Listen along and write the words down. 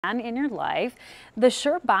in your life. The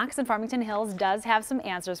Shirt Box in Farmington Hills does have some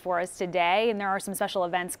answers for us today, and there are some special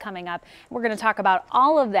events coming up. We're going to talk about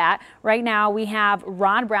all of that. Right now we have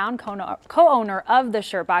Rod Brown, co-owner of the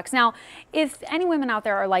Shirt Box. Now, if any women out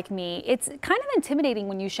there are like me, it's kind of intimidating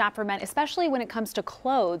when you shop for men, especially when it comes to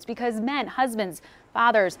clothes, because men, husbands,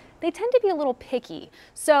 fathers, they tend to be a little picky.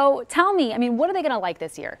 So tell me, what are they going to like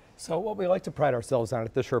this year? So what we like to pride ourselves on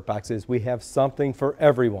at the Shirt Box is we have something for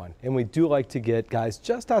everyone. And we do like to get guys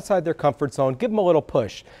just outside their comfort zone, give them a little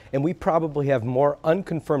push. And we probably have more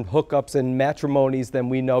unconfirmed hookups and matrimonies than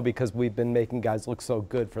we know because we've been making guys look so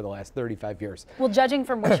good for the last 35 years. Well, judging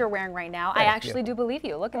from what you're wearing right now, I actually do believe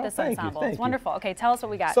you. Look at this ensemble. It's wonderful. Okay, tell us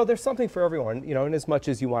what we got. So there's something for everyone, in as much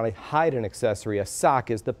as you want to hide an accessory, a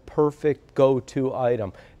sock is the perfect go-to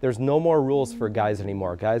item. There's no more rules for guys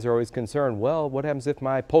anymore. Guys are always concerned, well, what happens if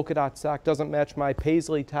my polka dot sock doesn't match my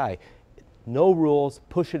paisley tie? No rules,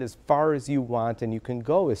 push it as far as you want, and you can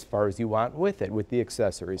go as far as you want with it, with the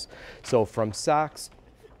accessories. So from socks,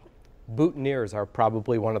 boutonnieres are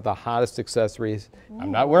probably one of the hottest accessories.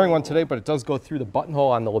 I'm not wearing one today, but it does go through the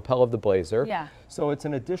buttonhole on the lapel of the blazer. Yeah. So it's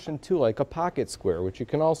an addition to like a pocket square, which you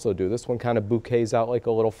can also do. This one kind of bouquets out like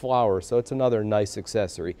a little flower, so it's another nice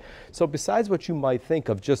accessory. So besides what you might think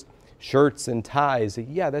of just shirts and ties,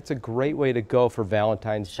 yeah, that's a great way to go for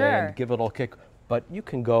Valentine's Day and give it a little kick. But you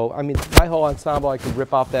can go, my whole ensemble, I could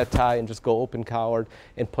rip off that tie and just go open collared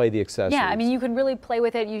and play the accessories. Yeah, you can really play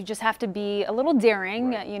with it. You just have to be a little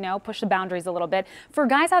daring, push the boundaries a little bit. For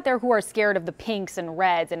guys out there who are scared of the pinks and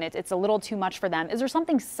reds and it's a little too much for them, is there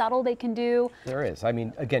something subtle they can do? There is.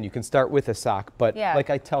 Again, you can start with a sock, but like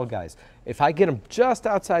I tell guys, if I get them just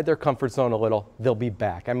outside their comfort zone a little, they'll be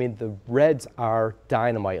back. The reds are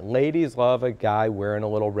dynamite. Ladies love a guy wearing a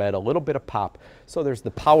little red, a little bit of pop. So there's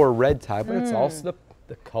the power red tie, but it's also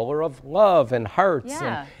the color of love and hearts,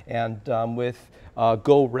 and with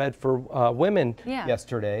Go Red for women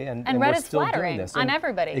yesterday, and red we're is still flattering doing this. on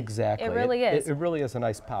everybody. Exactly, it really is. It really is a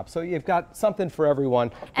nice pop. So you've got something for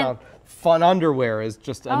everyone. Now, fun underwear is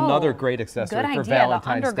just another great accessory for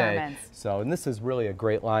Valentine's Day. So, and this is really a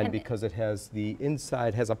great line because it has the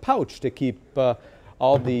inside has a pouch to keep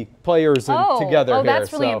all the players together here.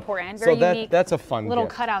 That's really important. Very unique. That's a fun little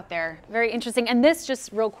gift. cutout there. Very interesting. And this,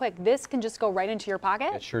 just real quick, this can just go right into your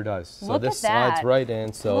pocket? It sure does. So Look this at that. slides right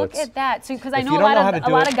in. So look at that. So because I know a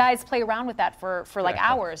lot of guys play around with that for like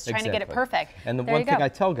hours trying to get it perfect. And the one thing I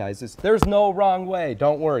tell guys is there's no wrong way.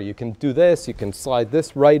 Don't worry. You can do this. You can slide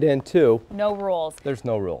this right in too. No rules. There's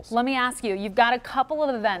no rules. Let me ask you, you've got a couple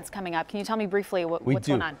of events coming up. Can you tell me briefly what's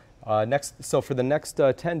going on? So for the next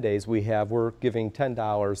 10 days, we're giving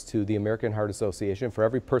 $10 to the American Heart Association for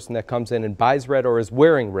every person that comes in and buys red or is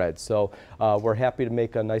wearing red. So we're happy to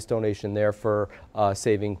make a nice donation there for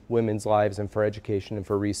saving women's lives and for education and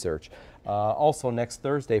for research. Also next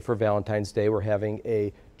Thursday for Valentine's Day, we're having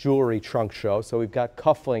a jewelry trunk show. So we've got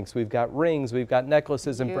cufflinks, we've got rings, we've got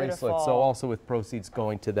necklaces and bracelets. So also with proceeds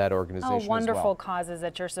going to that organization as well. Wonderful causes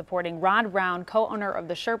that you're supporting. Rod Brown, co-owner of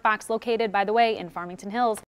the Shirt Box, located, by the way, in Farmington Hills.